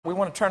we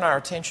want to turn our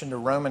attention to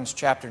Romans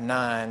chapter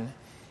 9.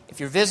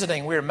 If you're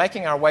visiting, we're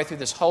making our way through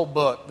this whole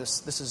book.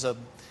 This is a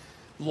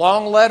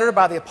long letter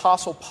by the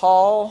Apostle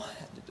Paul,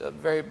 a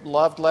very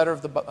loved letter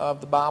of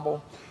the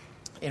Bible.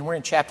 And we're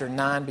in chapter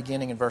 9,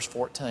 beginning in verse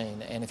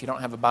 14. And if you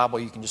don't have a Bible,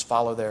 you can just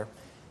follow there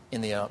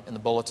in the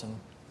bulletin.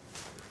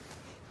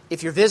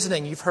 If you're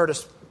visiting, you've heard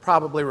us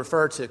probably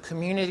refer to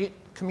community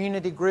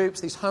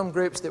groups, these home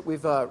groups that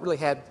we've really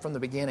had from the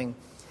beginning.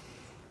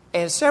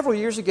 And several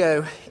years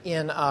ago,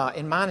 in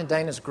mine and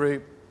Dana's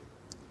group,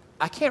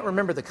 I can't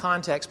remember the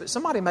context, but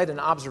somebody made an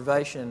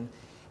observation,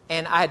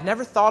 and I had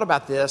never thought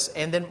about this.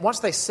 And then once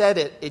they said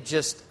it,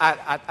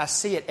 I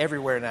see it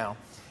everywhere now.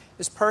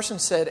 This person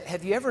said,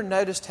 "Have you ever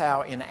noticed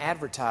how in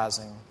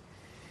advertising,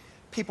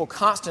 people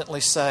constantly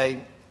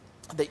say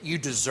that you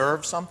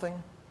deserve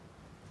something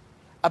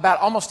about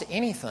almost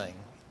anything?"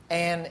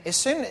 And as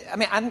soon,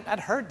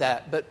 I'd heard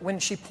that, but when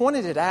she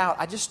pointed it out,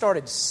 I just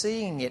started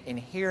seeing it and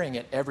hearing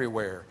it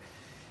everywhere.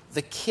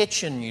 The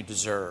kitchen you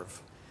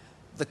deserve,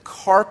 the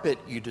carpet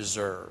you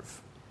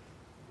deserve.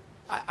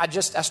 I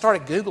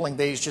started Googling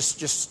these, just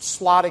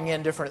slotting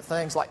in different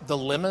things, like the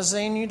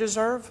limousine you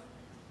deserve.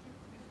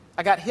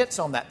 I got hits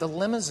on that, the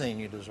limousine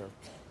you deserve.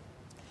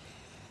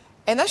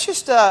 And that's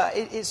just,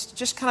 it's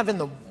just kind of in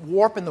the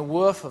warp and the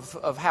woof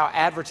of how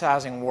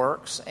advertising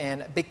works,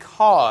 and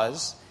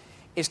because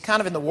it's kind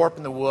of in the warp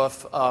and the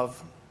woof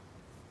of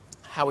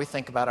how we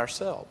think about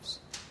ourselves.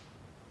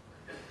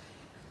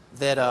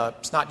 That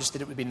it's not just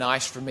that it would be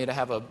nice for me to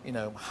have a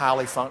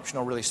highly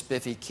functional, really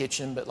spiffy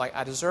kitchen, but like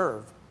I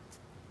deserve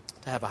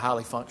to have a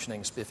highly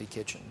functioning, spiffy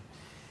kitchen.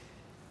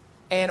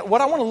 And what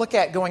I want to look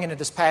at going into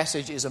this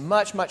passage is a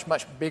much, much,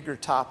 much bigger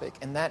topic,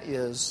 and that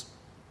is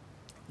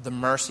the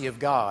mercy of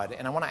God.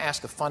 And I want to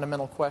ask a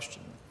fundamental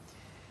question.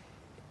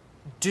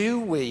 Do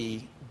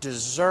we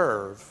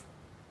deserve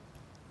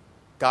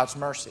God's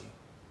mercy?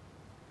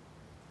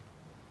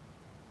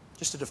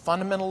 Just at a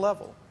fundamental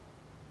level.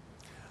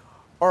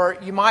 Or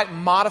you might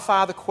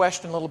modify the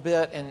question a little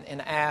bit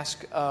and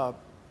ask,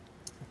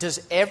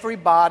 does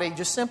everybody,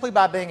 just simply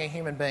by being a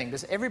human being,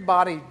 does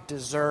everybody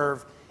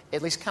deserve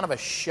at least kind of a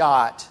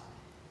shot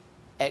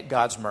at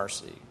God's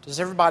mercy? Does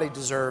everybody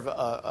deserve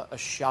a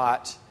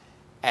shot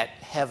at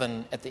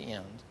heaven at the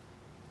end?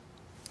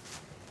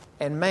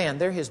 And man,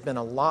 there has been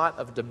a lot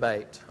of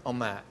debate on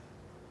that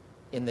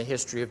in the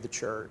history of the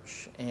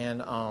church.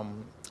 And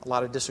a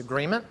lot of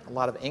disagreement, a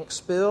lot of ink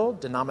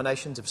spilled.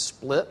 Denominations have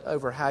split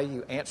over how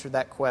you answer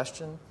that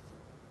question.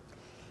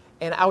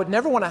 And I would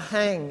never want to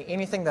hang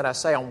anything that I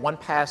say on one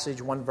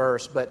passage, one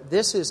verse, but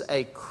this is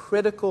a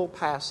critical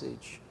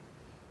passage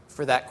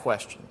for that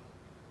question.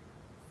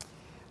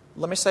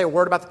 Let me say a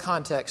word about the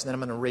context, and then I'm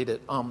going to read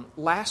it.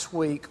 Last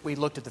week, we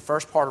looked at the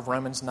first part of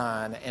Romans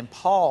 9, and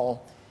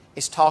Paul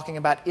is talking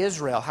about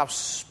Israel, how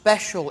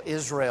special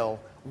Israel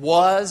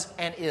was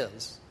and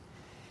is.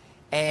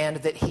 And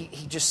that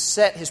he just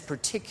set his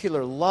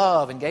particular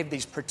love and gave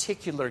these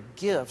particular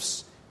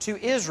gifts to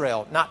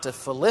Israel, not to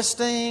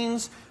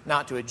Philistines,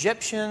 not to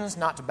Egyptians,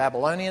 not to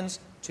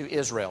Babylonians, to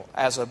Israel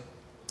as a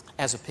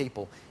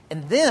people.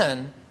 And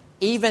then,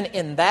 even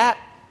in that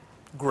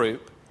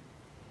group,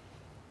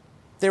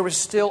 there was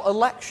still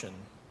election.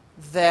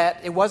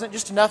 That it wasn't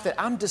just enough that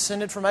I'm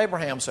descended from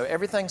Abraham, so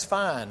everything's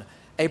fine.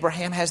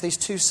 Abraham has these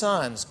two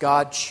sons.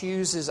 God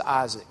chooses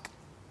Isaac,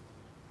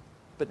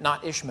 but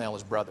not Ishmael,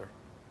 his brother.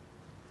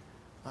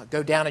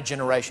 Go down a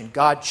generation.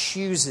 God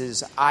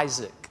chooses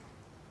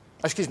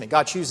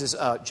God chooses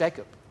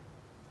Jacob,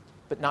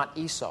 but not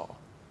Esau.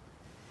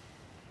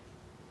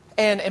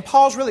 And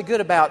Paul's really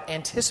good about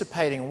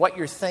anticipating what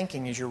you're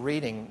thinking as you're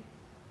reading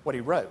what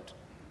he wrote.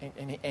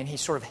 And he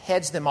sort of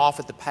heads them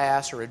off at the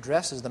pass or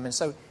addresses them. And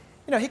so,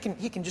 he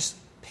can just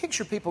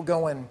picture people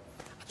going,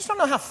 I just don't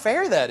know how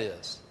fair that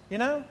is,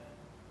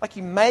 Like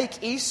you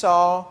make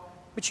Esau,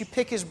 but you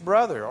pick his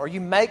brother. Or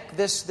you make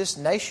this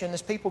nation,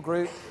 this people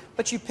group,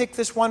 but you pick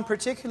this one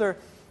particular.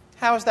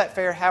 How is that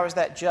fair? How is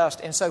that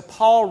just? And so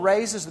Paul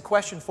raises the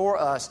question for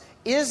us,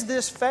 is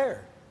this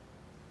fair?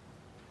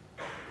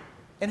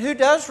 And who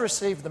does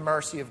receive the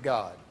mercy of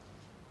God?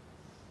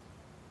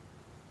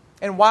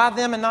 And why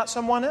them and not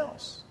someone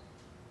else?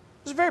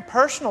 It's a very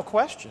personal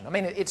question.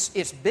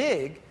 It's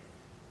big,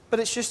 but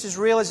it's just as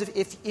real as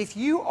if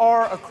you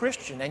are a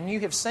Christian and you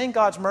have seen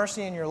God's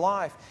mercy in your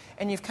life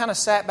and you've kind of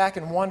sat back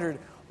and wondered,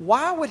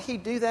 why would He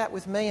do that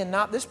with me and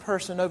not this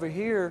person over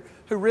here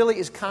who really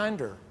is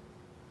kinder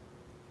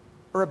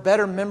or a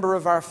better member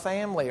of our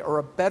family or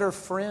a better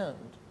friend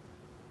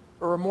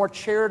or a more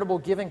charitable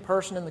giving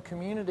person in the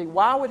community?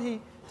 Why would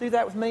He do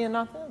that with me and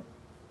not them?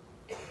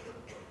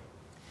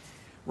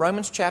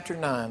 Romans chapter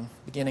 9,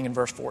 beginning in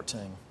verse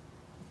 14.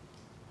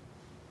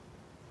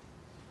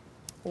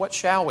 What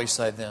shall we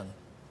say then?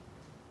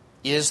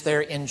 Is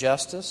there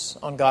injustice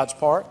on God's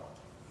part?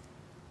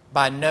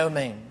 By no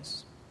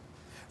means.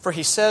 For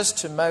He says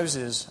to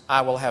Moses,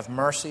 I will have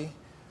mercy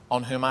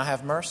on whom I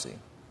have mercy,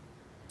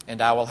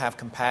 and I will have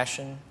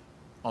compassion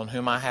on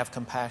whom I have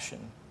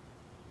compassion.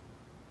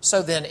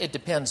 So then it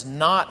depends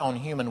not on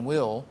human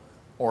will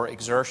or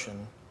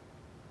exertion,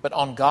 but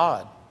on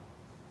God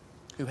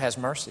who has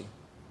mercy.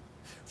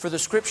 For the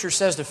Scripture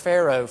says to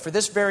Pharaoh, "For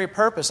this very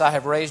purpose I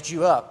have raised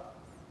you up,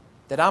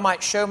 that I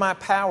might show my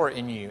power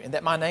in you, and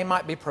that my name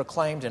might be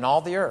proclaimed in all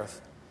the earth."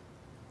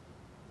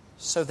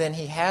 So then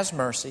he has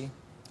mercy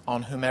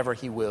on whomever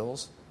he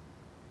wills,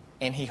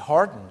 and he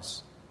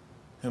hardens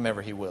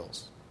whomever he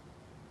wills.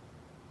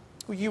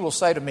 Well, you will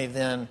say to me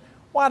then,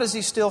 why does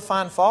he still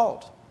find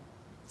fault?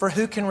 For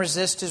who can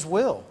resist his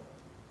will?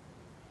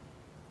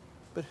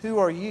 But who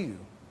are you,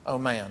 O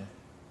man,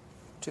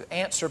 to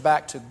answer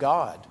back to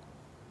God?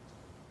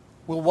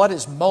 Will what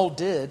is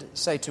molded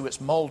say to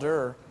its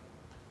molder,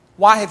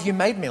 "Why have you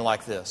made me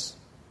like this?"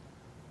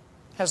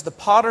 Has the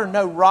potter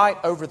no right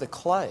over the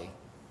clay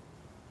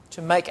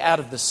to make out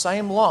of the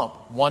same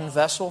lump one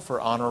vessel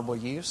for honorable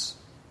use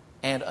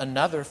and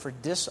another for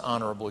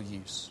dishonorable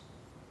use?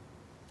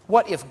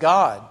 What if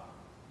God,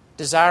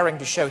 desiring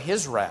to show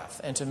His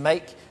wrath and to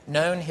make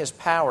known His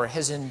power,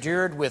 has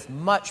endured with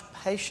much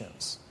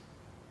patience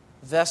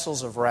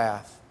vessels of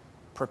wrath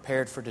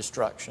prepared for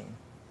destruction,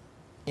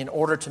 in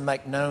order to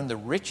make known the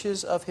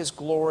riches of His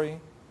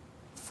glory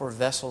for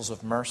vessels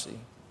of mercy,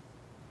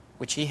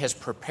 which He has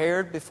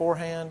prepared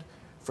beforehand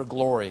for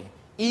glory,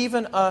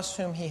 even us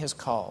whom He has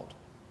called,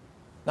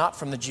 not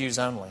from the Jews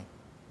only,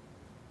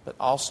 but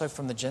also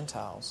from the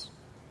Gentiles.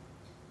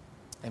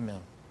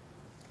 Amen.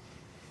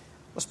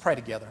 Let's pray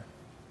together.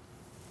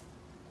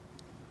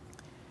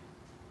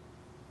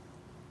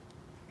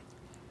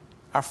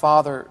 Our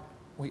Father,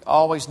 we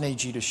always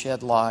need You to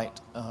shed light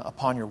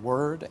upon Your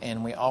Word,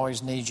 and we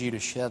always need You to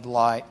shed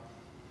light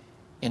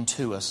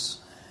into us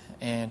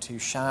and to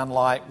shine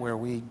light where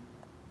we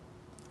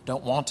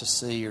don't want to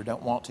see or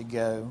don't want to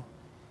go.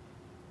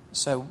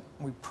 So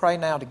we pray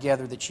now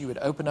together that You would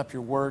open up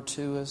Your Word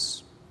to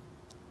us,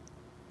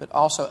 but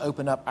also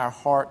open up our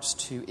hearts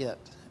to it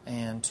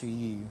and to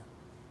You,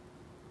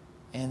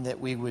 and that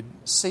we would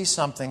see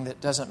something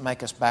that doesn't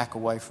make us back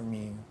away from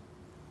You,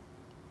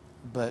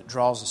 but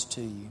draws us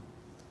to You.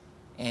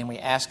 And we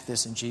ask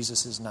this in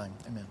Jesus' name.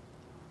 Amen.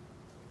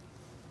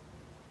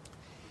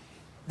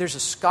 There's a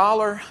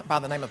scholar by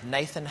the name of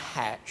Nathan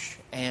Hatch,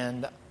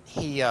 and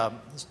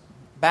his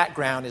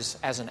background is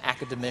as an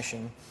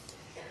academician,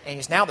 and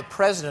he's now the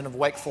president of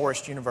Wake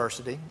Forest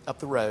University up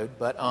the road,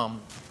 but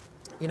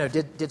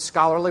did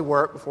scholarly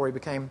work before he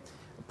became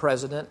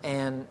president.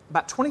 And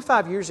about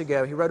 25 years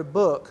ago, he wrote a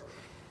book,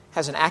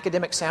 has an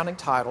academic sounding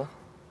title.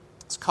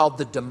 It's called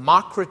The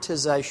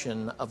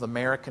Democratization of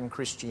American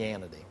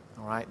Christianity.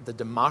 All right, The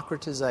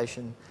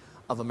Democratization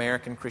of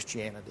American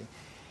Christianity.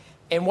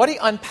 And what he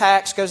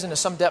unpacks, goes into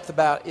some depth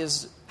about,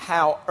 is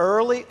how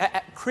early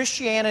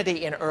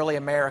Christianity in early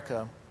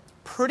America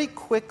pretty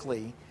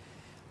quickly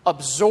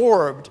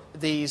absorbed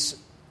these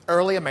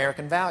early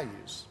American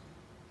values.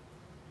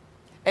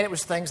 And it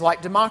was things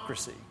like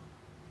democracy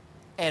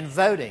and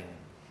voting,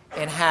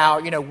 and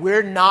how,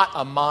 we're not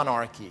a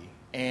monarchy,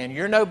 and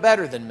you're no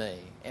better than me,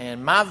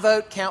 and my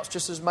vote counts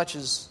just as much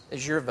as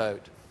your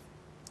vote.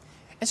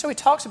 And so he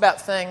talks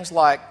about things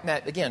like, now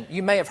again,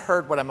 you may have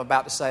heard what I'm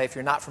about to say. If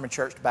you're not from a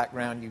church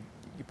background, you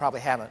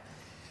probably haven't.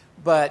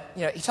 But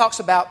he talks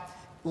about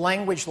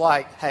language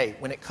like, hey,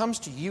 when it comes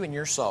to you and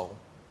your soul,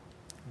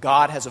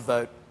 God has a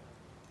vote,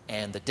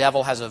 and the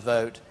devil has a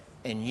vote,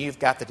 and you've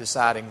got the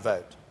deciding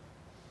vote.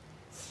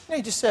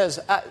 He just says,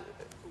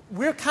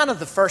 we're kind of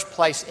the first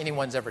place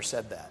anyone's ever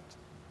said that.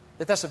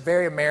 That's a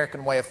very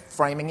American way of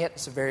framing it.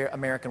 It's a very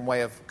American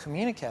way of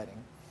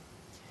communicating.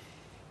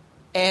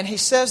 And he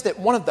says that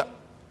one of the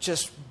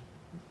just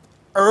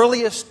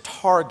earliest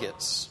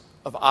targets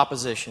of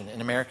opposition in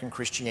American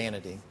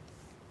Christianity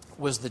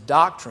was the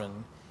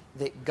doctrine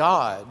that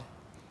God,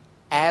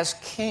 as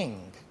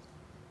king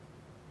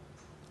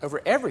over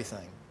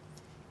everything,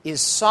 is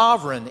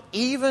sovereign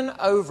even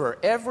over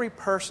every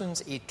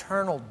person's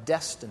eternal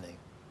destiny.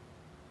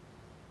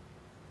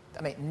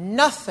 I mean,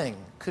 nothing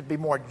could be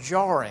more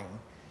jarring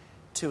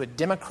to a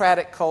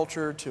democratic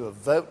culture, to a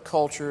vote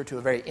culture, to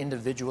a very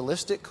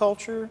individualistic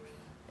culture,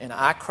 and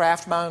I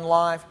craft my own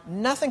life.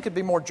 Nothing could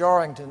be more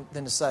jarring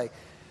than to say,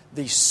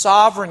 the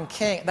sovereign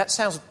king. That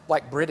sounds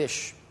like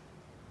British.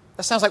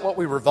 That sounds like what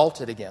we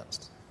revolted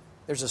against.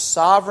 There's a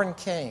sovereign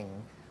king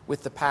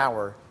with the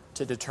power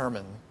to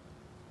determine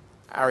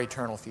our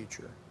eternal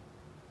future.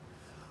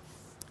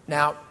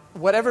 Now,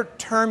 whatever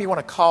term you want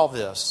to call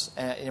this,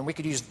 and we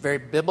could use very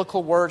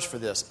biblical words for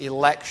this,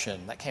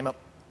 election, that came up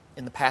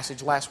in the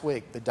passage last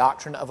week, the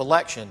doctrine of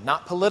election,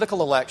 not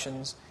political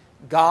elections,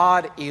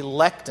 God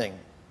electing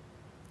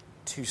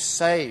to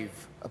save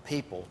a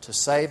people, to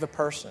save a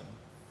person,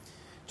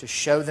 to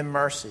show them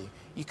mercy.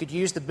 You could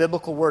use the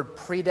biblical word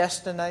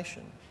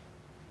predestination.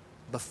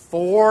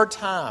 Before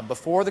time,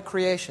 before the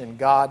creation,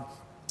 God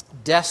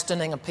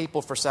destining a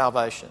people for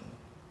salvation.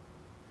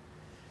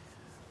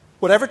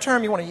 Whatever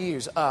term you want to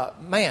use,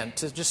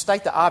 to just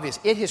state the obvious,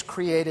 it has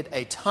created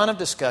a ton of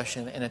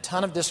discussion and a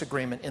ton of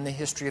disagreement in the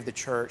history of the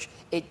church.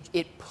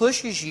 It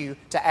pushes you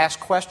to ask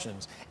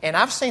questions. And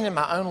I've seen in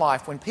my own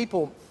life when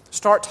people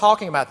start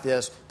talking about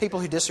this, people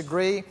who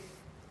disagree,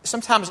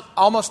 sometimes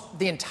almost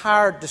the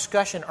entire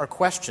discussion are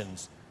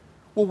questions.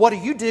 Well, what do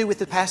you do with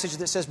the passage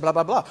that says blah,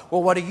 blah, blah?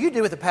 Well, what do you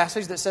do with the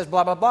passage that says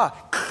blah, blah, blah?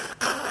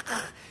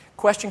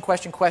 Question,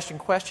 question, question,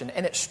 question.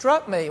 And it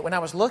struck me when I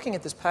was looking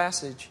at this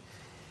passage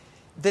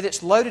that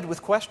it's loaded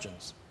with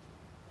questions.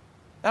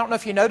 I don't know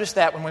if you noticed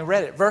that when we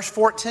read it. Verse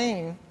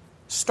 14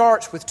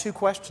 starts with 2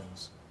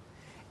 questions.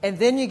 And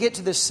then you get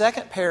to this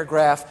second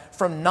paragraph,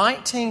 from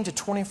 19 to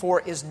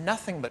 24 is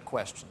nothing but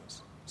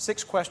questions.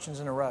 6 questions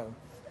in a row.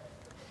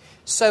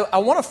 So I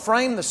want to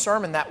frame the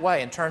sermon that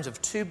way in terms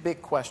of 2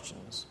 big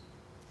questions.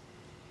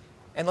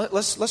 And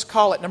let's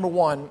call it, number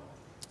 1,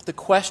 the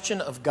question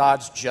of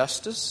God's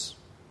justice.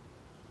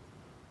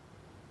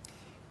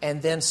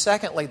 And then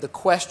secondly, the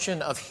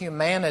question of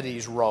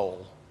humanity's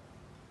role.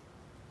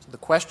 So the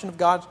question of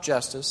God's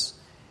justice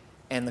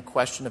and the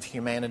question of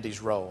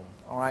humanity's role.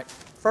 All right,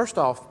 first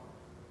off,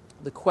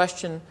 the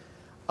question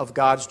of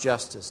God's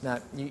justice. Now,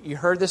 you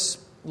heard this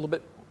a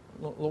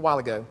little while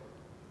ago.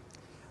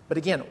 But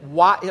again,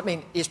 why? I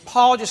mean, is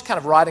Paul just kind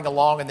of riding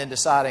along and then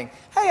deciding,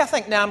 hey, I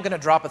think now I'm going to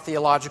drop a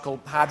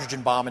theological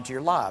hydrogen bomb into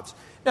your lives?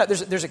 No,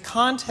 there's a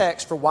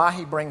context for why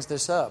he brings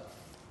this up.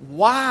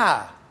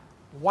 Why?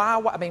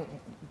 Why? I mean,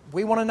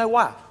 we want to know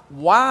why.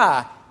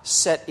 Why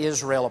set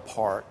Israel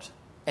apart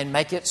and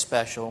make it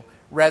special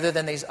rather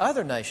than these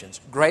other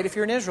nations? Great if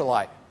you're an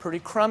Israelite. Pretty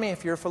crummy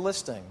if you're a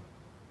Philistine.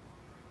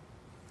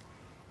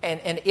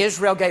 And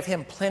Israel gave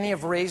him plenty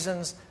of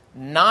reasons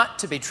not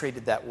to be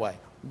treated that way.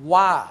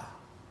 Why?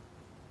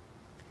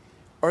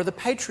 Or the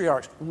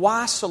patriarchs,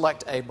 why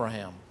select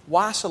Abraham?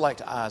 Why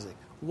select Isaac?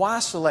 Why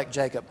select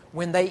Jacob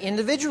when they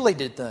individually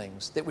did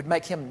things that would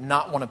make him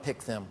not want to pick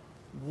them?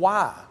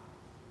 Why?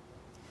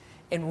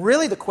 And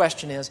really the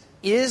question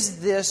is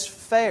this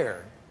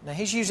fair? Now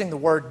he's using the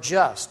word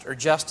just or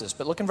justice,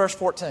 but look in verse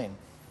 14.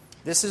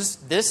 This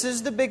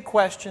is the big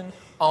question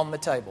on the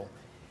table.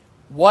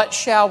 What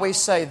shall we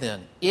say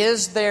then?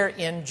 Is there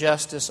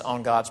injustice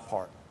on God's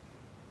part?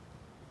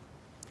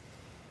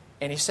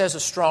 And he says a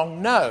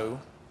strong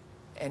no,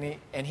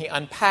 and he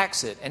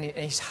unpacks it, and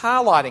he's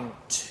highlighting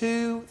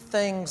 2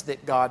 things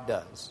that God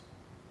does.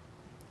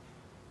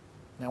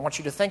 Now I want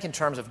you to think in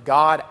terms of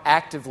God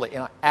actively,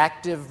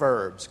 active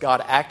verbs,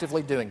 God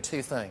actively doing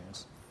 2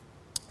 things.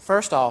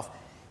 First off,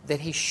 that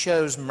he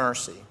shows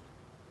mercy.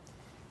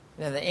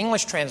 Now, the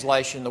English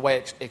translation, the way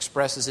it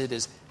expresses it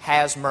is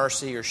has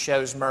mercy or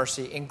shows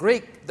mercy. In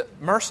Greek,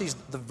 mercy is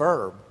the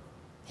verb.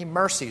 He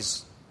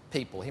mercies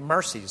people. He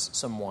mercies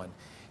someone.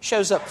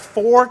 Shows up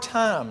 4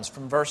 times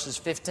from verses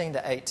 15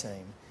 to 18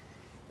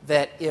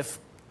 that if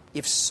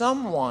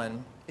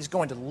someone is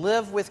going to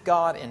live with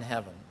God in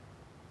heaven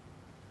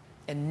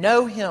and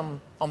know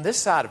Him on this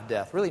side of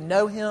death, really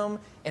know Him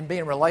and be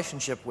in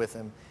relationship with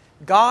Him,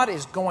 God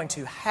is going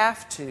to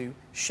have to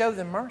show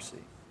them mercy.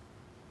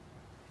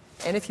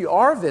 And if you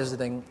are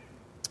visiting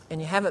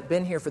and you haven't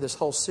been here for this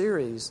whole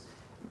series,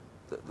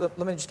 let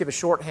me just give a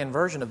shorthand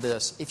version of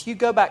this. If you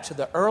go back to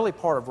the early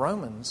part of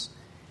Romans,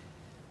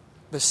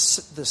 the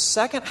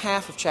second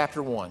half of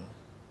chapter 1,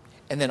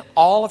 and then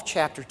all of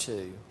chapter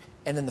 2,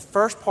 and then the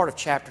first part of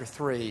chapter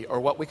 3 are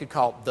what we could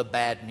call the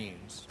bad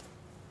news.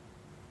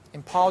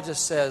 And Paul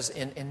just says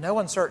in no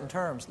uncertain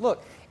terms,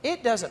 look,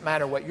 it doesn't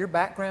matter what your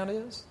background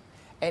is,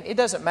 and it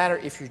doesn't matter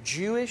if you're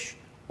Jewish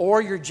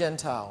or you're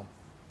Gentile.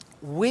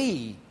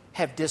 We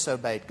have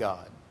disobeyed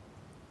God.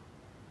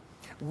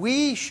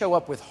 We show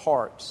up with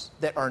hearts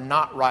that are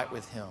not right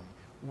with Him.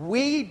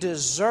 We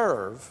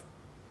deserve,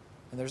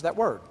 and there's that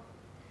word,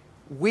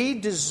 we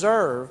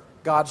deserve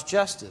God's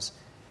justice.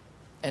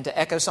 And to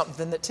echo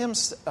something that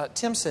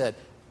Tim said,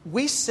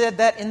 we said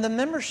that in the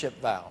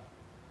membership vow.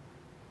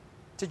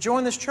 To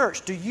join this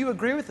church, do you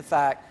agree with the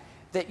fact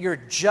that you're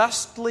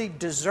justly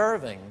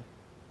deserving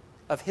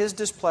of His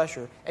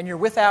displeasure and you're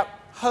without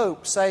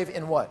hope save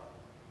in what?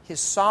 His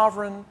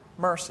sovereign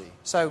mercy.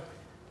 So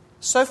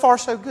far,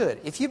 so good.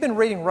 If you've been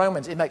reading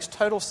Romans, it makes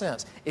total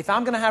sense. If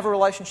I'm going to have a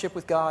relationship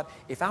with God,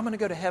 if I'm going to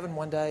go to heaven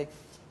one day,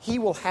 He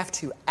will have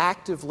to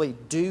actively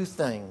do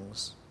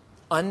things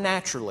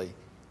unnaturally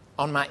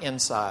on my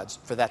insides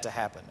for that to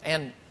happen,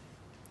 and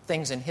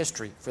things in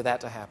history for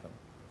that to happen.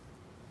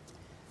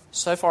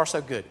 So far,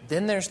 so good.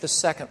 Then there's the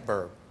second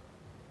verb.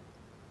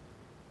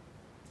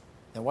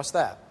 Now, what's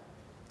that?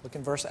 Look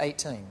in verse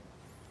 18.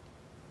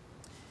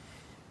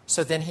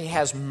 So then He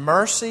has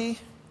mercy.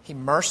 He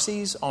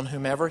mercies on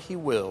whomever He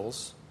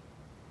wills.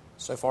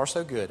 So far,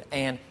 so good.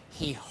 And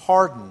He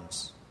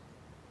hardens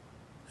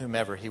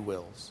whomever He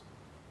wills.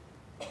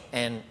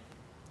 And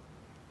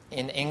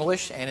in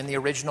English and in the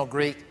original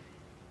Greek,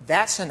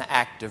 that's an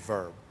active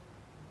verb.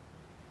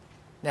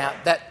 Now,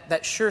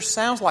 that sure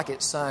sounds like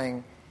it's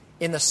saying,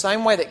 in the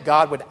same way that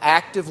God would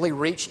actively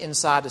reach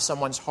inside to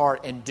someone's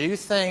heart and do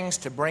things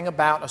to bring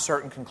about a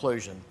certain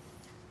conclusion,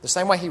 the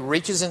same way He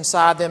reaches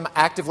inside them,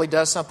 actively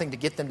does something to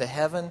get them to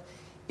heaven,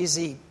 is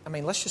He,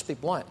 let's just be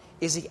blunt,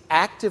 is He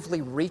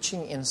actively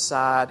reaching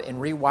inside and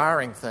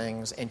rewiring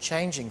things and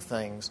changing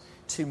things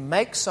to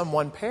make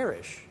someone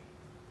perish?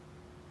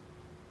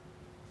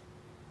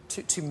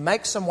 To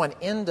make someone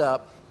end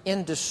up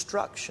in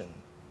destruction.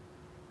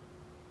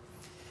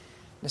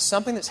 Now,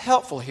 something that's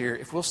helpful here,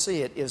 if we'll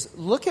see it, is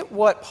look at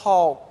what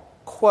Paul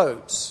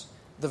quotes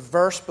the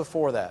verse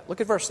before that.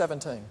 Look at verse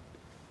 17.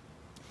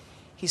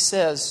 He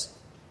says,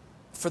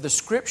 "For the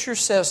Scripture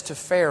says to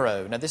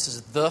Pharaoh," now this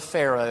is the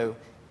Pharaoh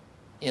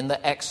in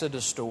the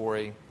Exodus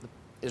story, the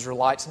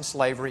Israelites in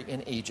slavery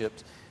in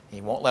Egypt.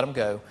 He won't let them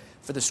go.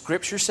 "For the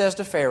Scripture says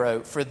to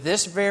Pharaoh, for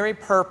this very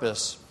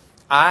purpose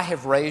I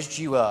have raised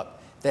you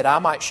up, that I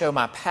might show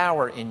my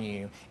power in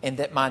you, and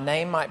that my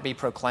name might be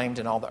proclaimed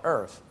in all the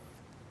earth."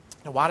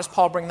 Now, why does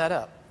Paul bring that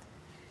up?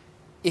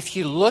 If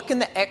you look in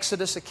the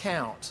Exodus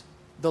account,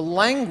 the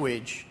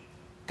language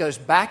goes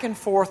back and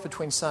forth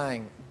between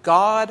saying,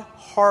 God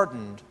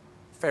hardened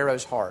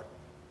Pharaoh's heart.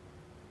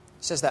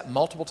 It says that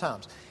multiple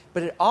times.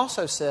 But it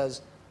also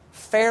says,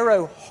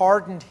 Pharaoh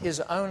hardened his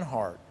own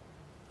heart.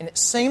 And it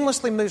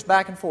seamlessly moves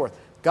back and forth.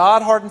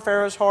 God hardened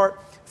Pharaoh's heart.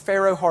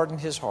 Pharaoh hardened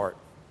his heart.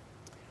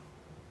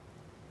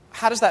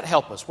 How does that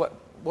help us? What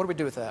do we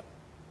do with that?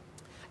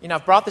 You know,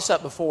 I've brought this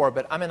up before,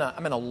 but I'm in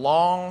a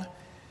long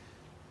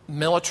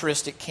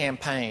militaristic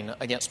campaign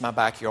against my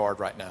backyard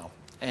right now.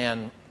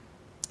 And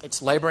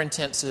it's labor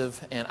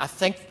intensive, and I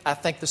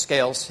think the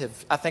scales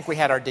have, I think we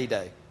had our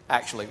D-Day,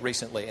 actually,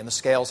 recently, and the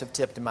scales have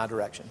tipped in my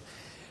direction.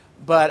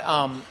 But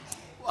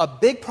a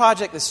big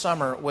project this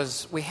summer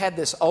was, we had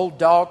this old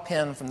dog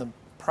pen from the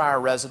prior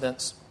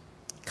residence,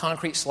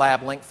 concrete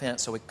slab link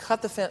fence, so we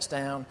cut the fence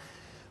down,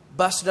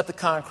 busted up the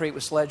concrete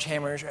with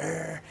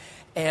sledgehammers,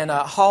 and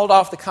hauled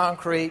off the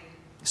concrete.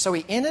 So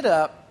we ended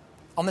up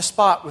on the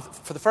spot with,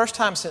 for the first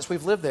time since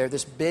we've lived there,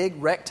 this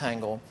big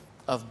rectangle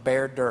of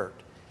bare dirt.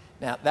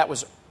 Now, that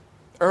was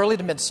early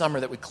to midsummer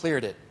that we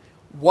cleared it.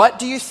 What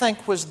do you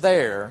think was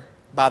there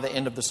by the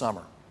end of the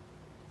summer?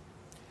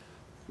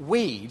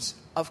 Weeds,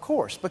 of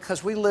course,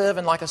 because we live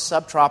in like a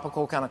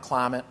subtropical kind of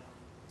climate.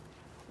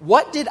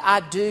 What did I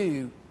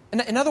do?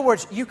 In other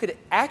words, you could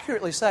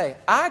accurately say,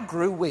 I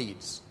grew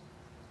weeds.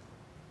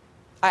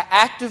 I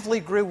actively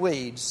grew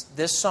weeds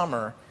this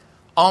summer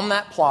on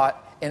that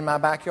plot in my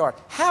backyard.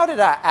 How did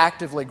I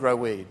actively grow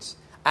weeds?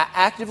 I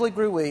actively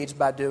grew weeds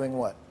by doing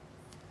what?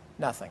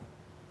 Nothing.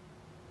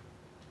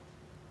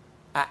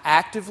 I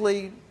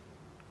actively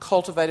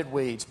cultivated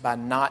weeds by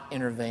not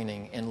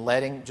intervening and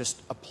letting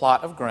just a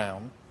plot of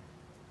ground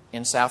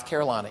in South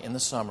Carolina in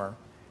the summer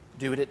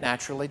do what it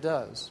naturally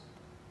does.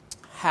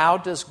 How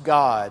does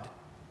God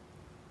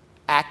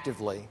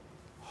actively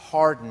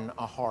harden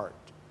a heart?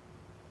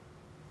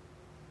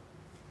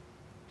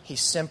 He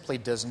simply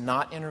does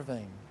not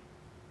intervene.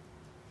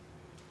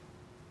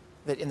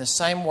 That in the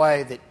same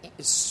way that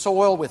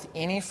soil with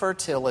any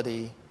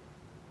fertility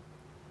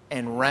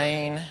and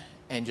rain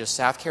and just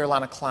South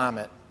Carolina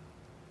climate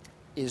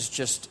is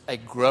just a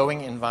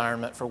growing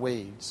environment for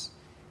weeds,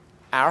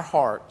 our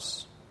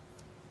hearts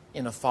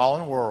in a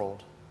fallen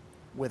world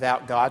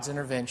without God's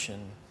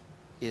intervention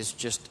is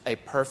just a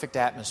perfect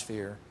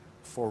atmosphere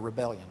for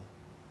rebellion.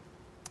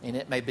 And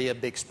it may be a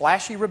big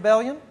splashy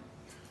rebellion.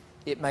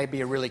 It may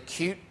be a really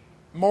cute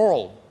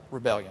moral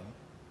rebellion.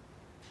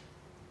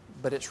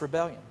 But it's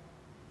rebellion.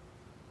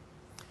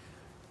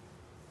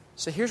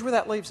 So here's where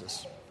that leaves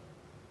us.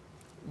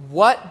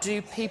 What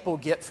do people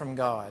get from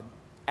God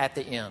at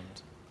the end?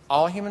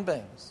 All human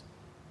beings.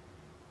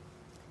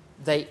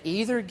 They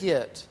either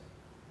get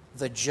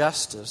the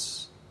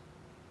justice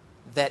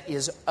that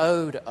is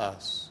owed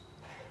us.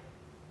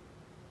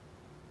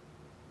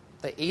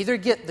 They either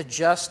get the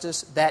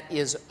justice that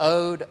is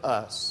owed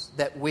us,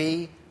 that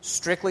we,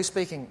 strictly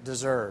speaking,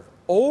 deserve,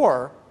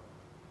 or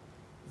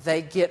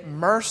they get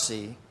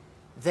mercy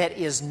that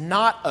is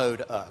not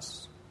owed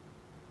us,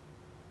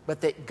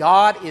 but that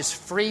God is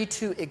free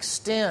to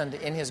extend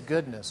in His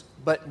goodness.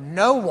 But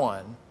no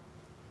one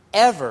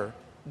ever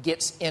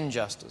gets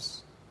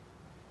injustice.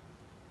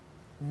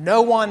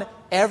 No one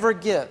ever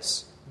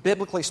gets,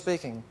 biblically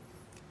speaking,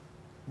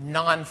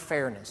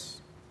 non-fairness.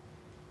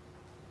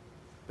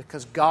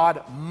 Because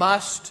God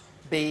must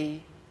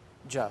be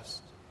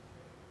just.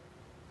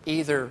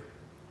 Either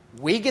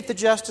we get the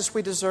justice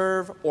we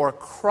deserve, or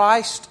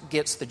Christ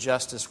gets the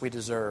justice we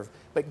deserve.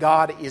 But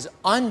God is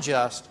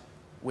unjust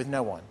with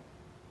no one.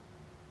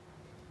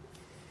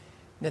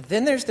 Now,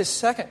 then there's this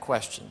second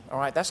question. All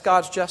right, that's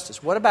God's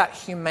justice. What about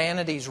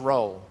humanity's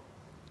role?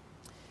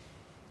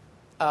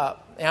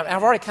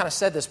 I've already kind of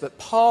said this, but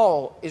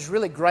Paul is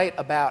really great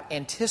about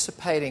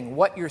anticipating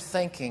what you're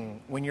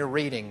thinking when you're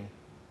reading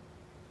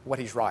what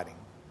he's writing.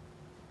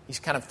 He's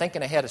kind of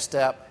thinking ahead a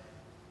step,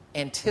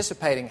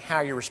 anticipating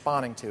how you're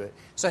responding to it.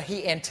 So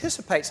he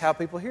anticipates how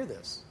people hear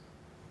this.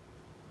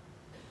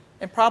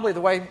 And probably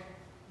the way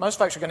most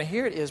folks are going to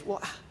hear it is,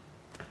 well,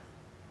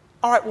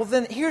 all right, well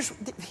then here's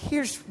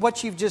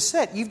what you've just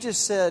said. You've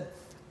just said,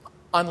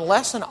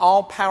 unless an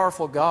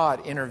all-powerful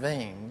God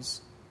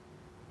intervenes,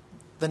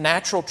 the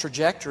natural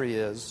trajectory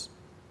is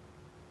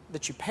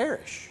that you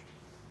perish.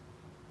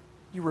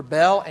 You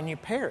rebel and you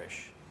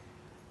perish.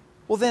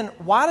 Well then,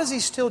 why does He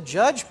still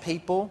judge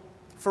people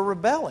for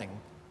rebelling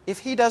if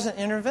He doesn't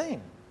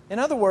intervene? In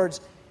other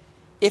words,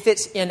 if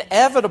it's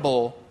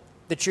inevitable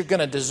that you're going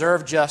to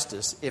deserve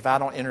justice if I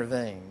don't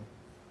intervene,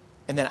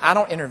 and then I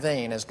don't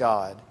intervene as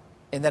God,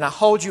 and then I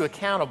hold you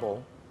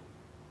accountable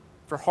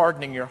for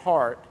hardening your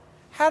heart,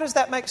 how does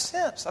that make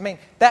sense? I mean,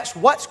 that's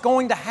what's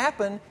going to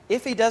happen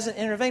if He doesn't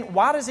intervene.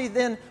 Why does He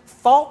then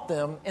fault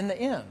them in the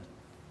end?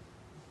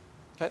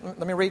 Okay,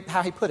 let me read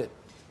how He put it.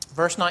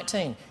 Verse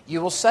 19, you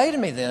will say to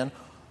me then,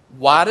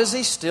 why does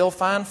He still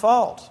find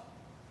fault?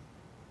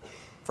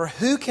 For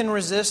who can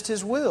resist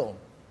His will?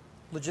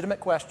 Legitimate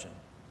question.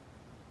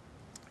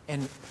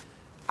 And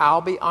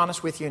I'll be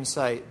honest with you and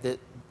say that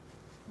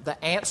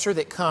the answer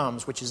that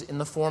comes, which is in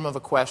the form of a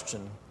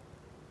question,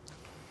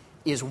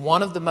 is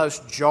one of the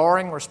most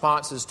jarring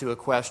responses to a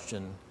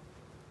question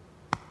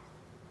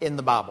in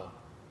the Bible.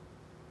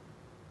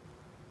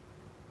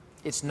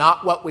 It's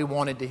not what we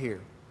wanted to hear.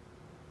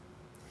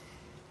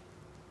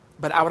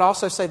 But I would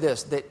also say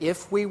this, that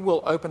if we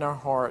will open our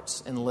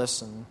hearts and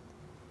listen,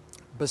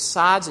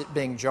 besides it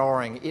being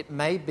jarring, it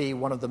may be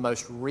one of the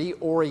most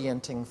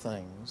reorienting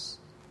things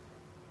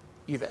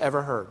you've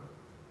ever heard.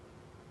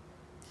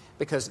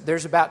 Because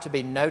there's about to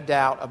be no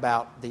doubt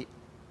about the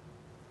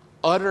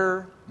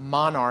utter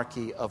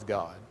monarchy of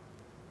God.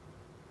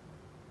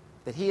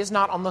 That He is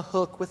not on the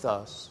hook with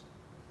us,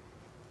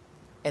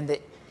 and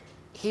that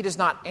He does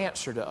not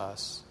answer to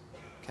us.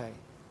 Okay?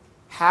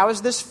 How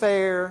is this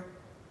fair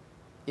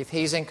if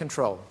He's in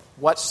control?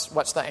 What's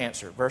the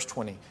answer? Verse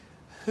 20.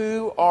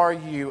 Who are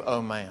you,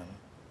 O man,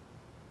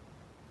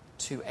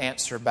 to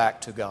answer back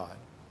to God?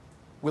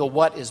 Will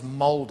what is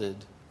molded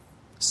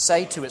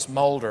say to its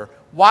molder,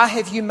 why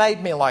have you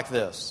made me like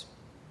this?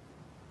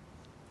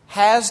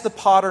 Has the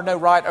potter no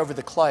right over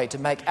the clay to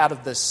make out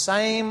of the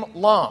same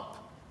lump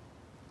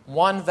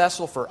one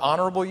vessel for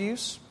honorable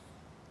use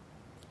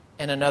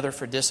and another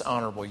for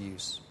dishonorable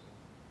use?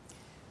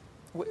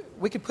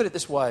 We could put it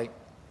this way,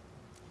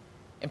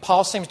 and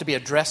Paul seems to be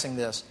addressing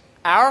this.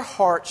 Our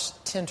hearts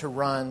tend to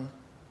run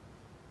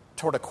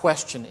toward a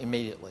question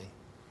immediately.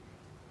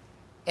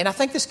 And I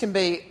think this can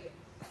be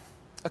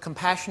a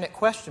compassionate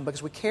question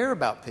because we care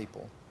about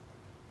people.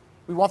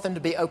 We want them to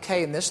be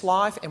okay in this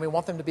life, and we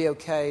want them to be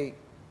okay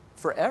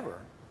forever.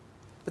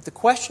 But the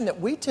question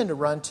that we tend to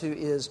run to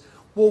is,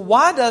 well,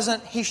 why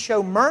doesn't He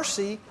show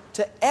mercy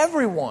to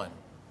everyone?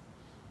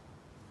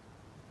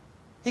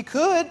 He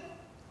could.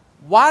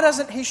 Why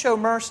doesn't He show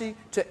mercy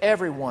to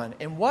everyone?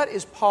 And what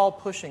is Paul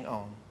pushing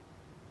on?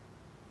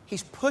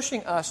 He's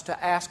pushing us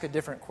to ask a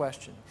different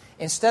question.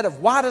 Instead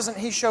of, why doesn't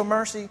He show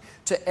mercy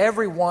to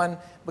everyone?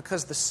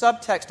 Because the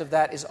subtext of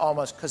that is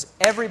almost, because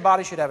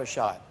everybody should have a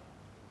shot.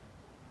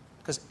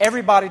 Because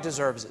everybody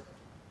deserves it.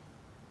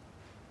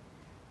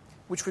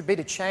 Which would be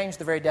to change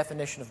the very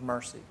definition of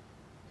mercy.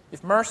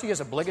 If mercy is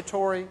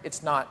obligatory,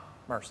 it's not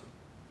mercy.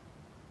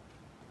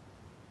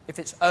 If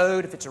it's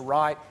owed, if it's a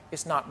right,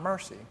 it's not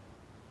mercy.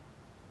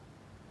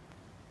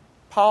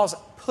 Paul's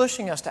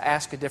pushing us to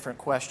ask a different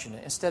question.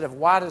 Instead of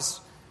why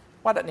doesn't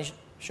He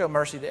show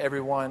mercy to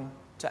everyone,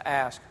 to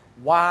ask,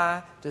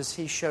 why does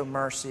He show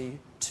mercy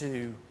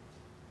to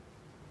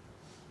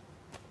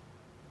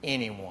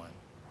anyone?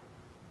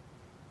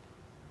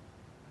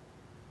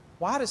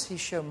 Why does He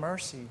show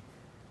mercy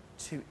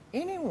to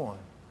anyone?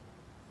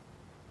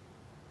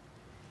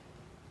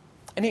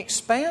 And he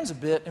expands a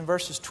bit in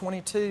verses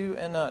 22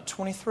 and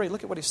 23.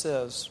 Look at what he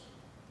says.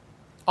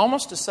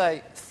 Almost to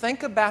say,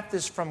 think about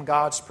this from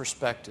God's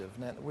perspective.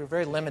 Now, we're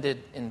very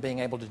limited in being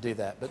able to do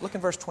that. But look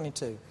in verse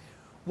 22.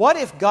 What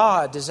if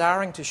God,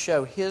 desiring to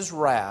show His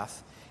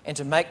wrath and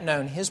to make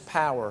known His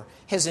power,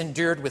 has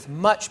endured with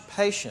much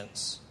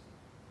patience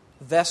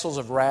vessels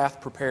of wrath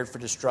prepared for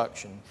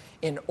destruction,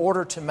 in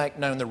order to make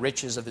known the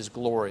riches of His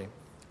glory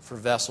for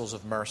vessels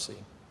of mercy?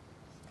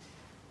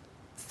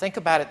 Think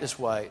about it this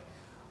way.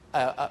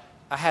 I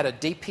had a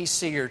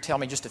DPCer tell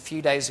me just a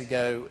few days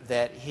ago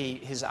that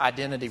his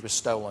identity was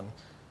stolen.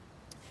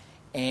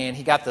 And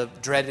he got the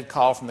dreaded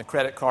call from the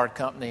credit card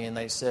company, and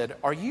they said,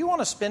 "Are you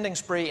on a spending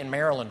spree in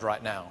Maryland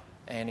right now?"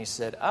 And he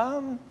said,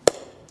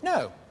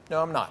 No,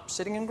 I'm not.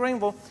 Sitting in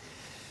Greenville.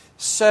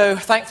 So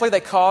thankfully they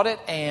caught it,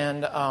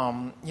 and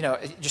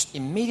just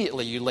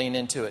immediately you lean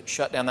into it.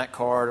 Shut down that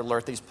card,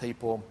 alert these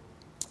people,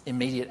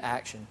 immediate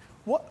action.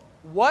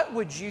 What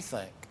would you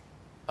think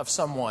of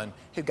someone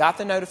who got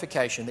the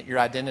notification that your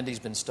identity's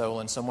been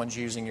stolen, someone's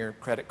using your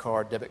credit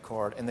card, debit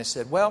card, and they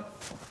said, well,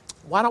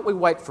 why don't we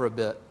wait for a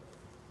bit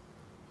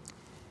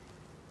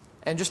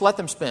and just let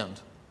them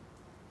spend?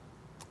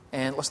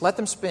 And let's let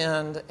them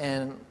spend,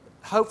 and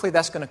hopefully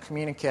that's going to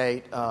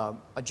communicate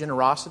a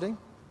generosity,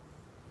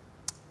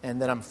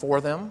 and that I'm for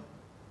them,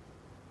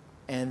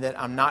 and that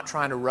I'm not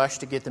trying to rush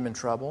to get them in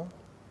trouble.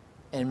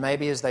 And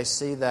maybe as they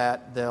see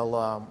that,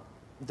 they'll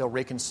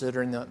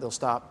reconsider and they'll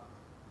stop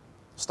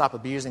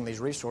abusing these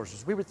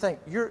resources. We would think,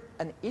 you're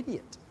an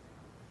idiot.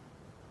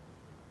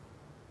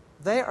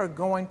 They are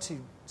going to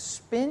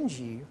spend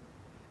you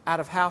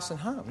out of house and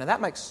home. Now that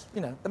makes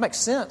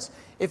sense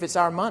if it's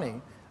our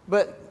money,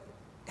 but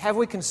have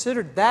we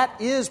considered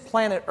that is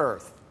planet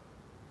Earth?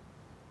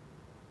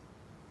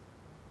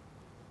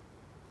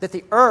 That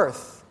the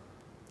earth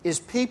is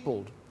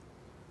peopled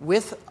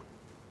with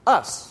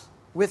us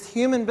with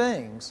human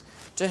beings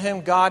to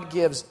whom God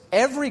gives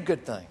every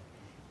good thing,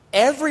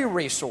 every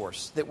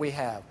resource that we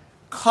have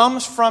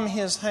comes from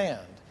His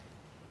hand.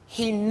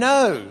 He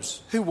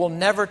knows who will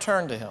never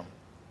turn to Him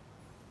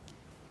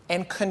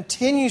and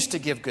continues to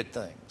give good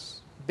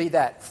things, be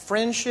that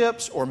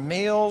friendships or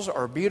meals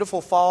or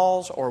beautiful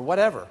falls or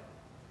whatever.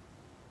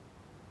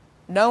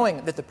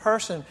 Knowing that the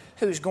person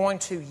who's going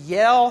to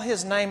yell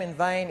His name in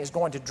vain is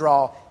going to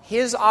draw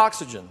His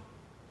oxygen,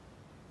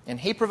 and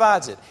He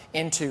provides it,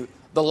 into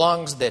the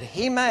lungs that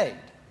He made,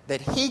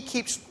 that He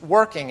keeps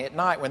working at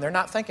night when they're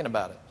not thinking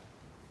about it.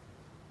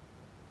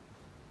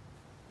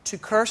 To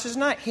curse His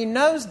name. He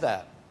knows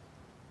that.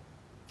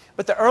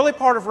 But the early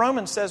part of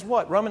Romans says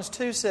what? Romans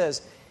 2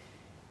 says,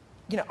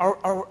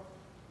 are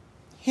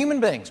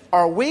human beings,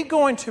 are we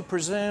going to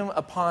presume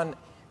upon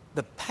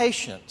the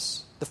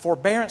patience, the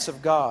forbearance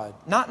of God,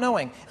 not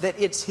knowing that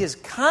it's His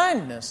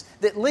kindness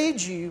that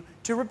leads you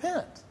to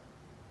repent?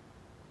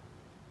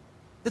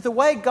 That the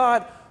way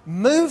God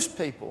moves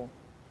people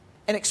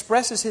and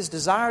expresses His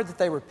desire that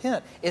they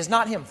repent is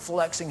not Him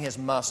flexing His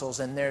muscles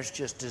and there's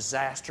just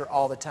disaster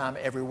all the time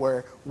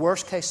everywhere,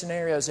 worst case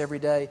scenarios every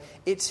day.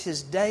 It's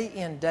His day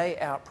in, day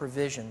out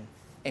provision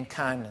and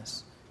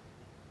kindness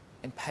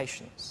and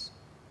patience.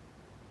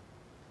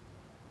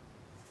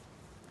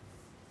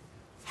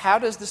 How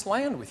does this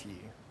land with you?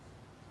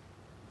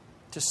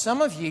 To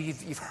some of you,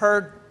 you've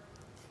heard,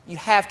 you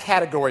have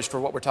categories for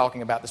what we're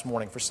talking about this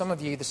morning. For some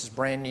of you, this is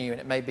brand new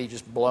and it may be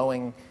just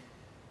blowing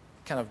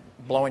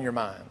your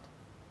mind.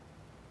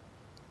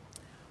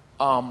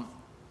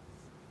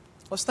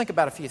 Let's think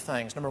about a few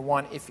things. Number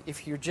one,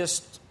 if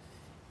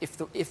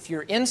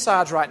your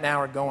insides right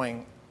now are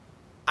going,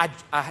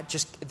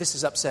 this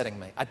is upsetting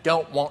me. I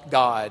don't want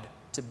God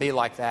to be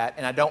like that,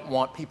 and I don't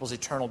want people's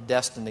eternal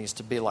destinies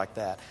to be like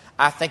that.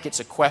 I think it's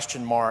a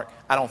question mark.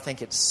 I don't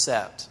think it's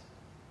set.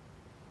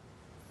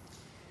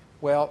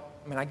 Well,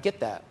 I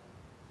get that.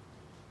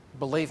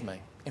 Believe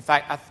me. In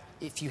fact,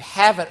 if you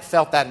haven't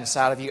felt that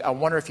inside of you, I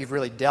wonder if you've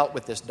really dealt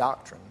with this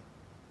doctrine.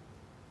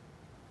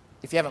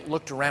 If you haven't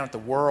looked around at the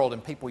world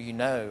and people you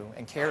know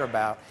and care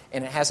about,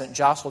 and it hasn't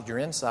jostled your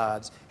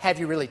insides, have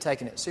you really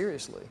taken it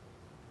seriously?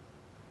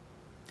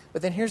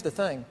 But then here's the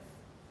thing.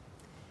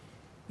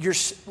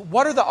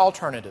 What are the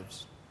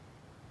alternatives?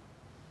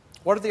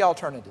 What are the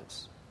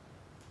alternatives?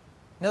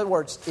 In other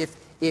words,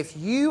 if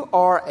you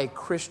are a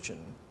Christian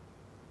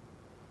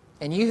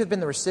and you have been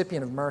the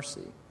recipient of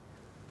mercy,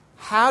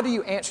 how do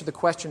you answer the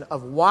question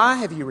of why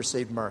have you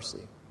received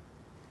mercy?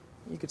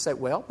 You could say,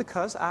 well,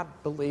 because I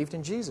believed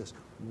in Jesus.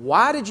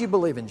 Why did you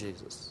believe in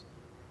Jesus?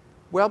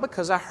 Well,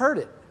 because I heard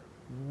it.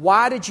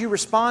 Why did you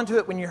respond to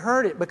it when you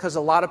heard it? Because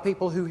a lot of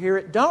people who hear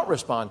it don't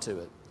respond to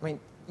it.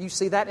 You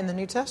see that in the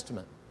New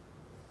Testament.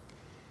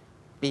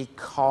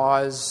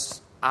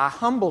 Because I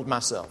humbled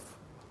myself.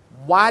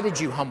 Why did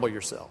you humble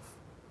yourself?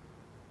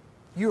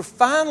 You're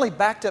finally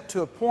backed up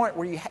to a point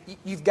where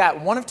you've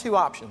got one of two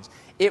options.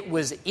 It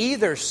was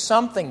either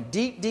something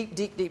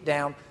deep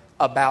down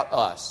about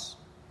us.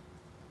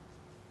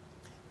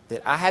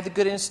 That I had the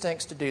good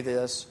instincts to do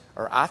this,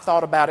 or I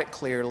thought about it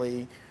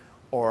clearly,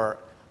 or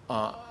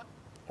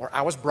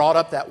I was brought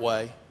up that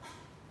way.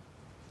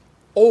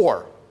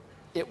 Or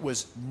it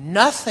was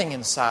nothing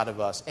inside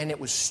of us, and it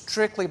was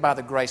strictly by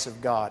the grace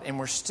of God. And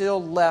we're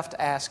still left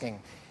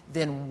asking,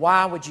 then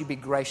why would you be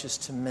gracious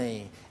to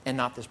me and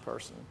not this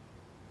person?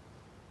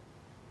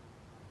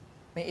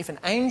 If an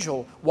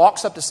angel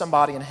walks up to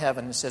somebody in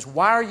heaven and says,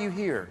 why are you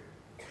here?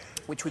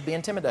 Which would be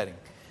intimidating.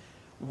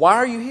 Why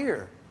are you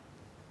here?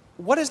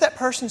 What is that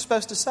person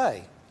supposed to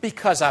say?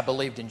 Because I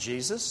believed in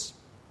Jesus.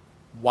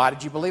 Why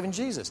did you believe in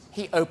Jesus?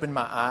 He opened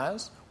my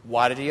eyes.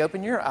 Why did He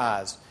open your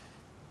eyes?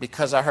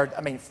 Because I heard,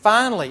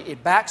 finally,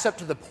 it backs up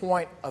to the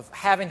point of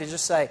having to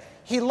just say,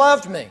 He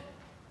loved me.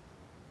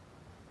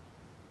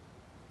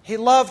 He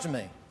loved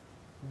me.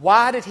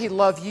 Why did He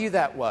love you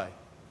that way?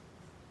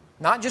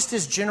 Not just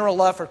His general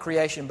love for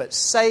creation, but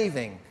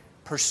saving,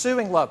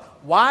 pursuing love.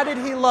 Why did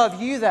He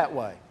love you that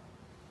way?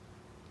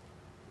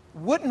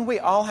 Wouldn't we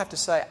all have to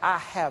say, I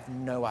have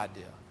no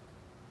idea?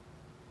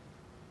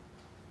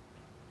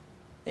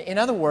 In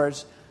other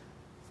words,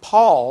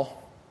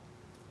 Paul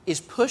is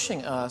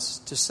pushing us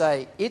to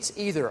say it's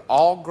either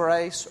all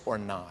grace or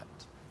not.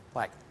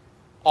 Like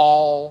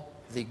all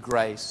the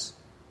grace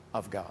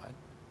of God.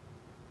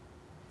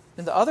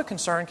 And the other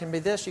concern can be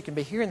this. You can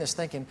be hearing this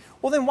thinking,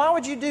 well, then why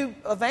would you do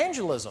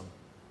evangelism?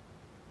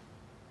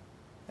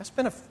 That's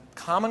been a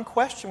common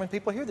question when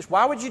people hear this.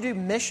 Why would you do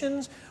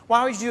missions?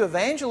 Why would you do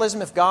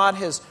evangelism if God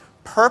has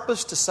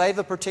purposed to save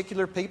a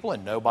particular people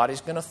and nobody's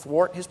going to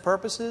thwart His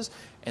purposes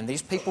and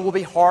these people will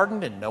be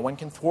hardened and no one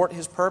can thwart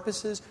His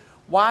purposes?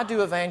 Why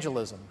do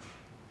evangelism?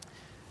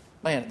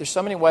 Man, there's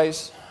so many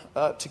ways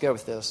to go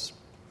with this.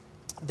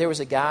 There was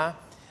a guy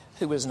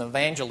who was an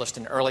evangelist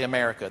in early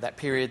America, that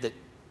period that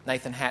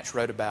Nathan Hatch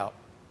wrote about.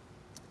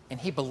 And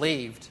he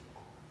believed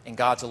in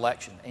God's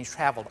election. And he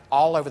traveled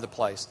all over the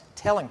place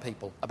telling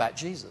people about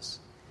Jesus.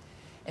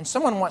 And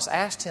someone once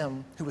asked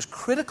him, who was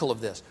critical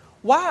of this,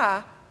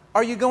 why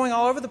are you going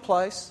all over the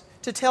place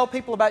to tell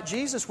people about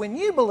Jesus when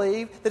you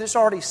believe that it's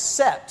already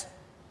set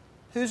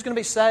who's going to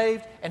be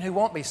saved and who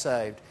won't be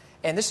saved?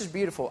 And this is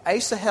beautiful.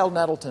 Asa Held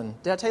Nettleton.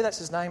 Did I tell you that's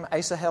his name?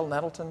 Asa Held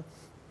Nettleton?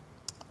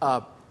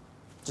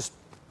 Just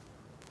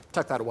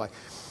tuck that away.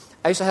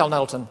 Asa Held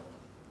Nettleton,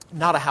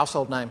 not a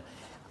household name.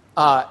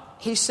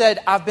 He said,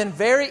 I've been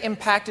very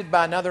impacted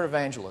by another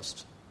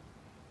evangelist.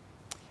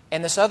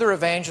 And this other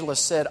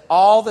evangelist said,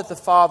 all that the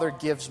Father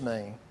gives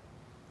me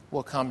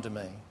will come to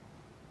me.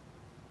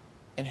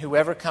 And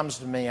whoever comes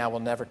to me, I will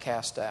never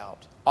cast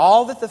out.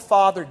 All that the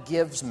Father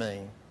gives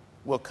me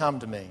will come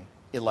to me.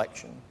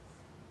 Election.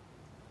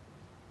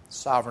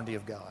 Sovereignty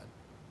of God.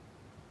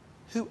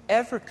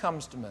 Whoever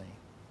comes to me,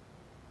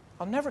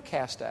 I'll never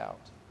cast out.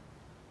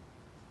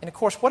 And of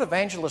course, what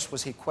evangelist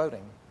was he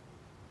quoting?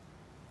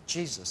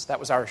 Jesus. That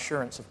was our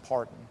assurance of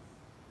pardon.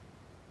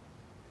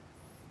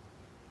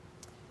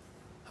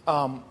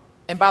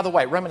 And by the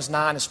way, Romans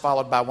 9 is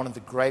followed by one of the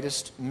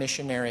greatest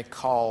missionary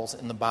calls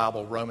in the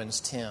Bible, Romans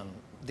 10.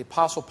 The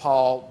Apostle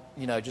Paul,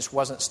 just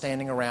wasn't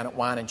standing around at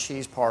wine and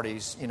cheese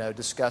parties,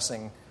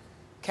 discussing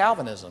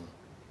Calvinism.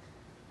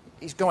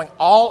 He's going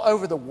all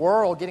over the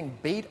world, getting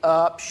beat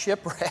up,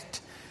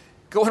 shipwrecked,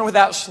 going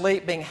without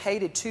sleep, being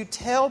hated, to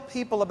tell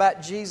people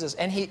about Jesus.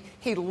 And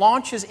he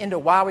launches into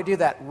why we do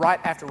that right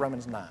after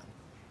Romans 9.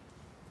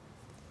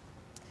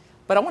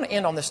 But I want to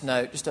end on this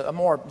note, just at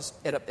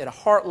a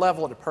heart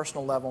level, at a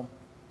personal level.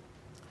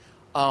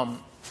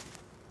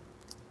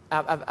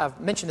 I've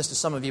mentioned this to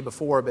some of you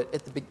before, but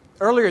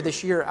earlier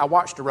this year, I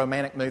watched a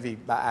romantic movie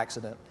by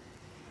accident.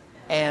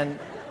 And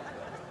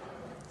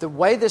the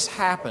way this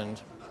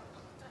happened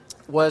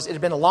was it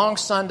had been a long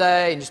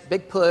Sunday and just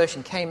big push,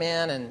 and came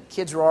in and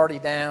kids were already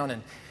down,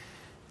 and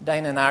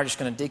Dana and I are just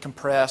going to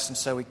decompress. And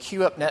so we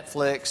queue up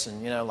Netflix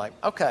and,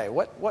 okay,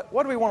 what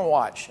do we want to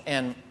watch?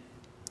 And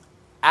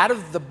out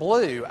of the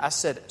blue, I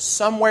said,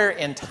 Somewhere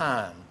in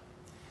Time.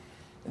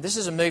 This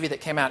is a movie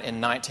that came out in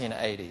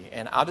 1980.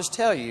 And I'll just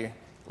tell you,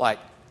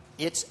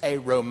 it's a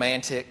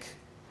romantic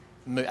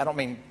movie. I don't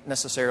mean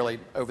necessarily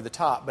over the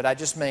top, but I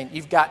just mean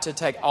you've got to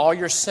take all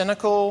your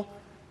cynical,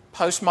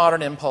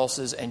 postmodern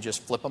impulses and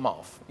just flip them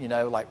off.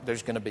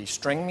 There's going to be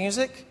string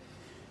music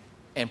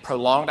and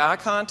prolonged eye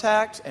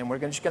contact, and we're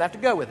just going to have to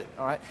go with it,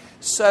 all right?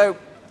 So,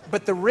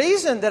 but the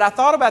reason that I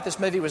thought about this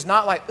movie was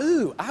not like,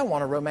 ooh, I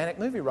want a romantic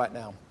movie right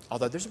now,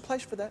 although there's a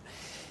place for that,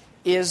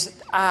 is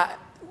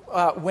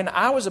when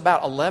I was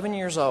about 11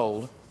 years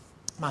old,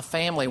 my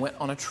family went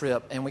on a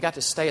trip, and we got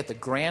to stay at the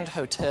Grand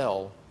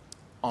Hotel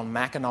on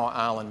Mackinac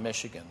Island,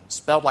 Michigan.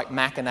 Spelled like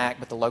Mackinac,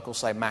 but the locals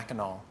say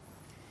Mackinac.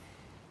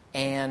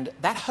 And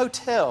that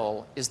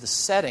hotel is the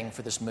setting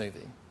for this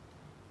movie.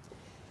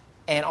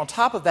 And on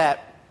top of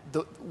that,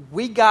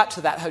 we got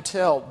to that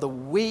hotel the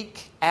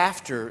week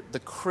after the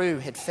crew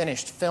had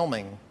finished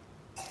filming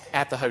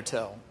at the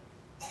hotel.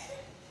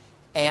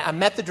 And I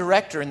met the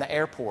director in the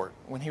airport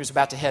when he was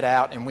about to head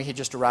out, and we had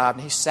just arrived.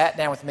 And he sat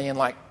down with me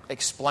and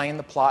explained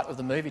the plot of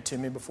the movie to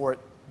me before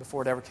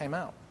it ever came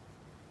out.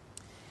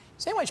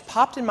 So anyway, it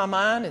popped in my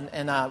mind,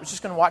 and I was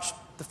just going to watch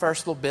the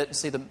first little bit and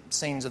see the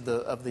scenes of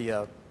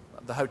the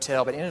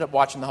hotel, but I ended up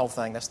watching the whole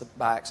thing. That's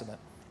by accident.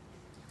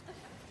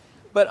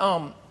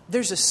 But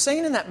there's a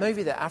scene in that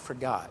movie that I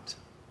forgot.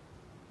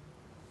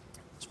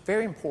 It's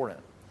very important.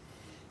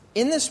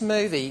 In this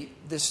movie,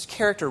 this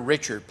character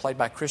Richard, played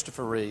by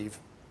Christopher Reeve,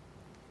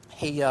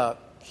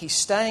 he's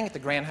staying at the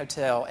Grand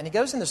Hotel, and he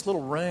goes in this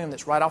little room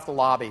that's right off the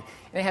lobby,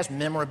 and it has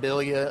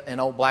memorabilia and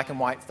old black and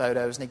white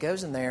photos, and he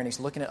goes in there and he's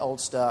looking at old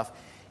stuff,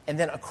 and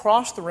then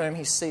across the room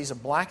he sees a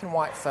black and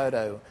white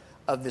photo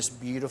of this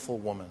beautiful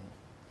woman.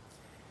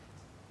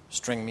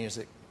 String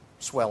music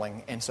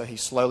swelling, and so he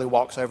slowly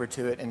walks over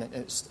to it, and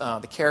it's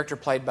the character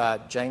played by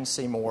Jane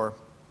Seymour,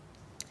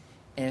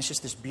 and it's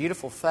just this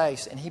beautiful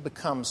face, and he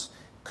becomes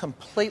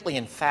completely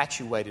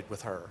infatuated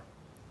with her.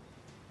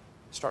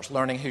 Starts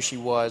learning who she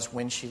was,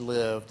 when she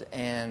lived,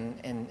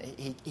 and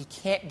he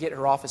can't get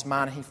her off his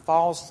mind.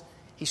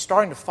 He's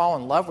starting to fall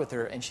in love with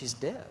her, and she's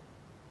dead.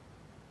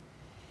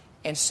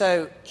 And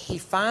so he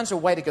finds a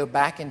way to go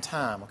back in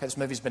time. Okay, this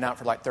movie's been out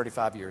for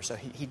 35 years, so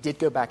he did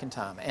go back in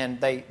time.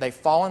 And they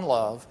fall in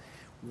love,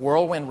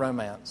 whirlwind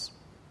romance.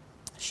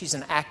 She's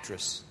an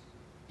actress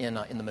in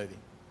the movie.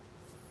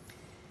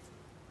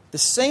 The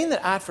scene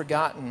that I'd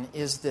forgotten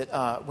is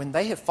that when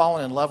they have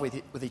fallen in love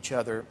with each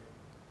other,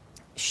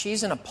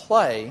 she's in a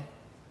play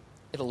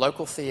at a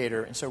local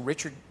theater, and so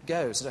Richard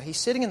goes. So he's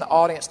sitting in the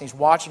audience, and he's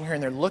watching her,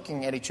 and they're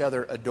looking at each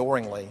other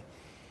adoringly.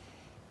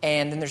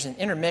 And then there's an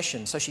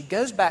intermission. So she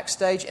goes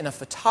backstage, and a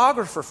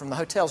photographer from the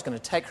hotel is going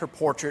to take her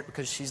portrait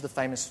because she's the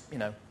famous,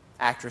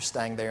 actress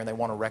staying there, and they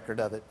want a record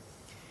of it.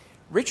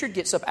 Richard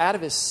gets up out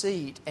of his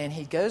seat, and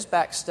he goes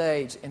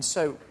backstage, and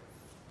so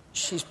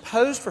she's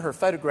posed for her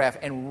photograph,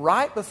 and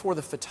right before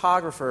the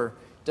photographer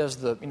does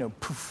the,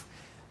 poof,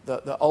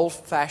 the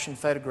old-fashioned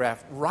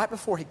photograph, right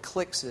before he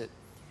clicks it,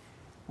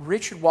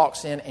 Richard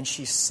walks in, and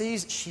she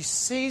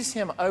sees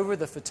him over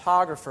the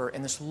photographer,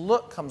 and this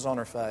look comes on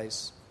her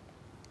face.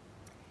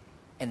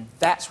 And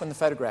that's when the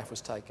photograph was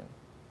taken.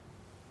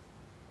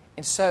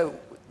 And so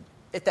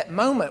at that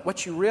moment,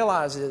 what you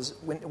realize is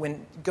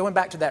when going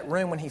back to that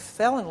room, when he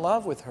fell in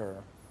love with her,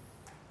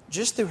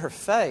 just through her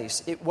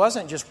face, it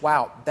wasn't just,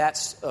 wow,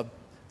 that's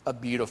a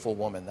beautiful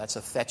woman, that's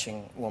a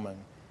fetching woman.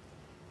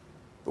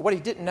 But what he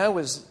didn't know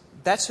was,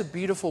 that's a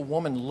beautiful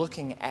woman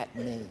looking at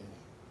me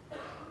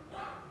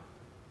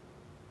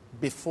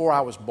before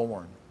I was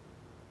born.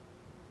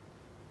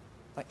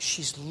 Like,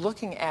 she's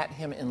looking at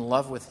him in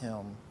love with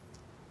him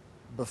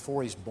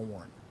before he's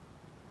born.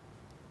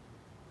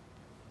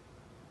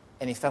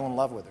 And he fell in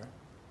love with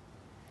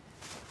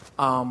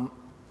her.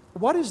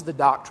 What is the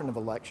doctrine of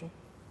election?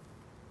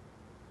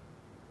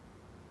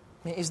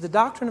 I mean, is the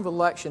doctrine of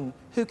election,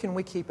 who can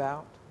we keep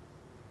out?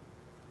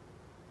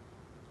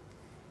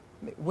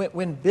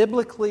 When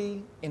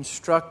biblically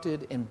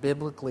instructed and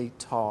biblically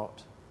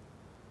taught,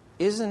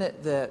 isn't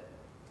it that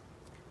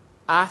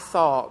I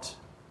thought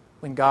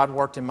when God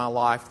worked in my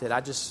life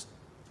that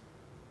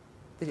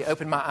He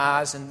opened my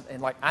eyes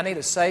and like, I need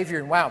a Savior,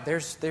 and wow,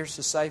 there's the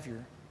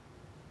Savior.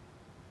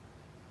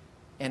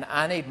 And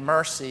I need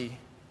mercy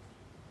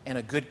and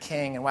a good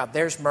king, and wow,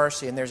 there's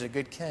mercy and there's a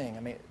good king. I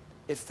mean,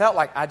 it felt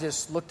like I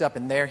just looked up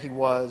and there he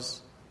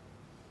was,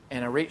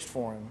 and I reached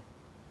for him.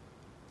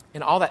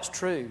 And all that's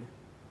true.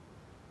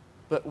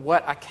 But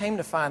what I came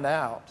to find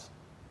out,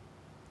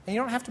 and you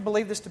don't have to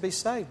believe this to be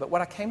saved, but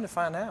what I came to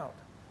find out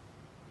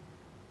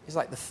is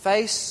like the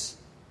face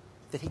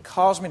that he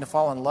caused me to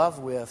fall in love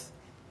with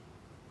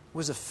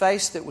was a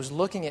face that was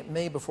looking at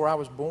me before I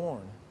was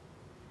born.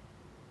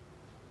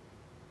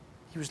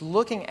 He was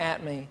looking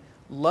at me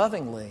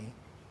lovingly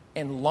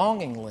and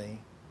longingly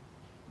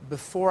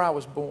before I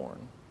was born.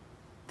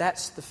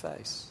 That's the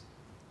face.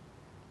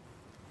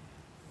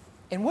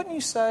 And wouldn't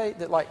you say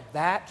that like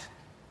that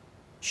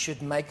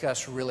should make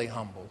us really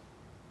humble?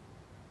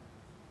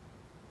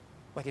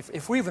 Like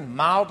if we're even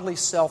mildly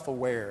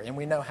self-aware and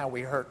we know how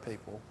we hurt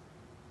people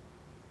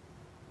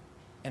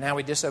and how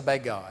we disobey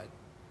God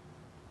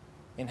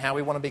and how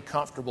we want to be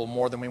comfortable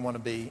more than we want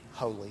to be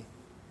holy,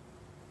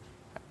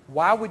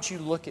 why would you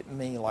look at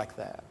me like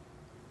that?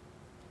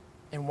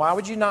 And why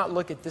would you not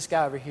look at this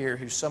guy over here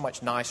who's so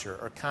much nicer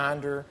or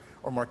kinder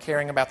or more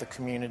caring about the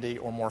community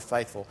or more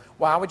faithful?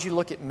 Why would you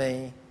look at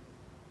me?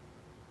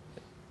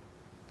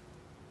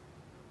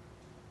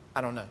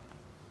 I don't know.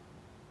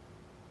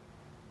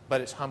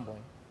 But it's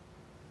humbling.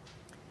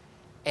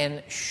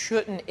 And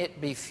shouldn't it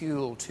be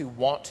fuel to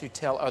want to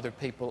tell other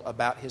people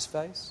about his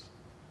face?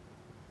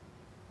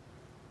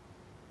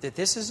 That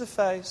this is a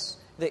face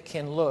that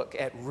can look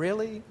at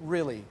really,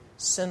 really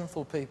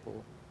sinful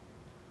people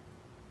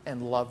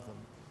and love them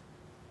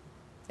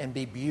and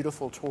be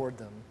beautiful toward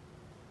them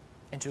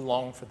and to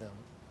long for them.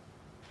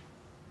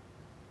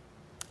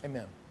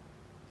 Amen.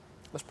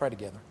 Let's pray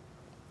together.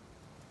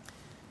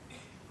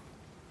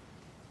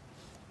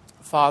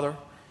 Father,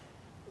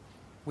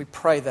 we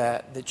pray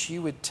that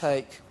you would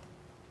take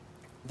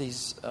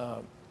these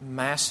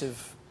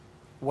massive,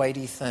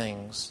 weighty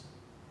things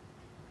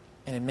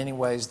and in many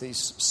ways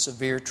these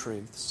severe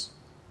truths,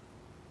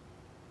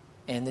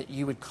 and that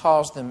you would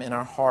cause them in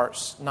our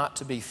hearts not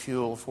to be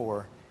fuel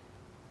for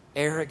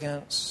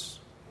arrogance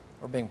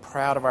or being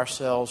proud of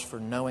ourselves for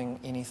knowing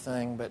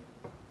anything, but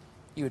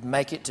you would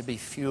make it to be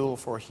fuel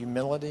for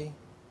humility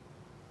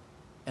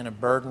and a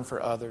burden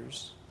for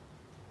others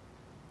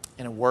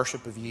and a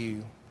worship of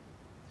you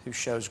who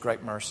shows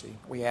great mercy.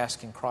 We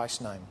ask in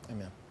Christ's name.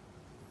 Amen.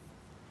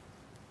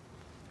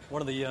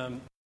 One of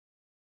the